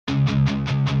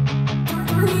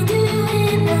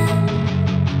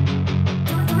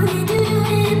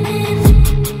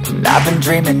I've been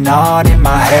dreaming on in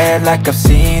my head like I've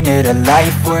seen it. A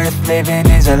life worth living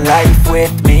is a life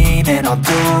with meaning. I'll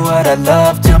do what I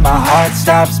love till my heart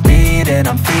stops beating.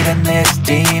 I'm feeding this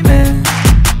demon.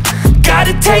 Got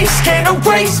a taste, can't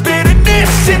erase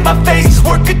bitterness in my face.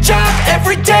 Work a job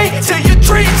every day till your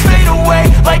dreams fade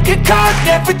away. Like a card,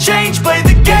 never change, play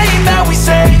the game that we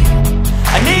say.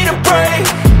 I need a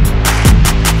break.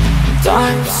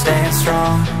 I'm staying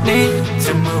strong, need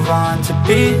to move on to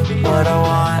be what I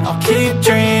want. I'll keep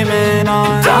dreaming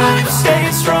on. I'm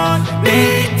staying strong,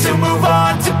 need to move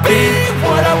on to be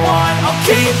what I want. I'll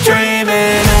keep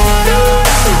dreaming on.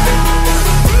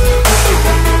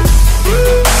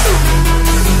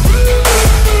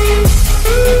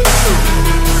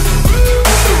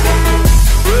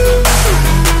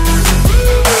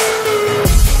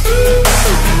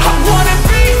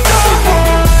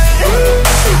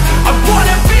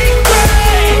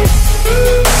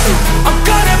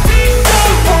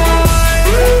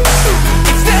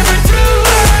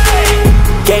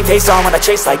 Face on when I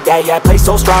chase like that, yeah, I play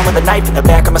so strong with a knife in the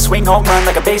back. I'ma swing home run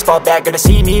like a baseball bat. Gonna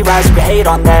see me rise, you can hate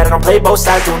on that. I don't play both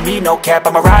sides, doing me no cap.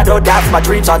 I'ma ride or die for my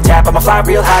dreams on tap. I'ma fly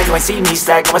real high, you ain't see me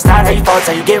slack. No, it's not how you fall, it's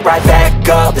how you get right back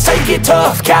up. That's how you get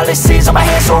tough. Calluses on my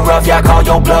hands so rough, yeah, I call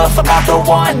your bluff. I'm not the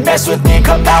one, mess with me and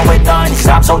come out with none. Cause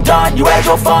I'm so done, you had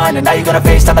your fun. And now you're gonna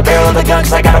face down the barrel of the gun.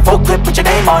 Cause I got a full clip, put your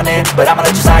name on it. But I'ma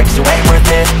let you slide cause you ain't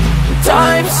worth it.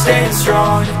 I'm staying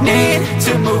strong, need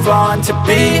to move on to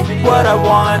be what I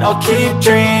want. I'll keep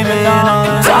dreaming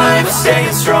on. I'm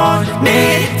staying strong,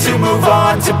 need to move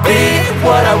on to be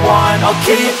what I want. I'll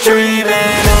keep dreaming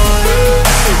on.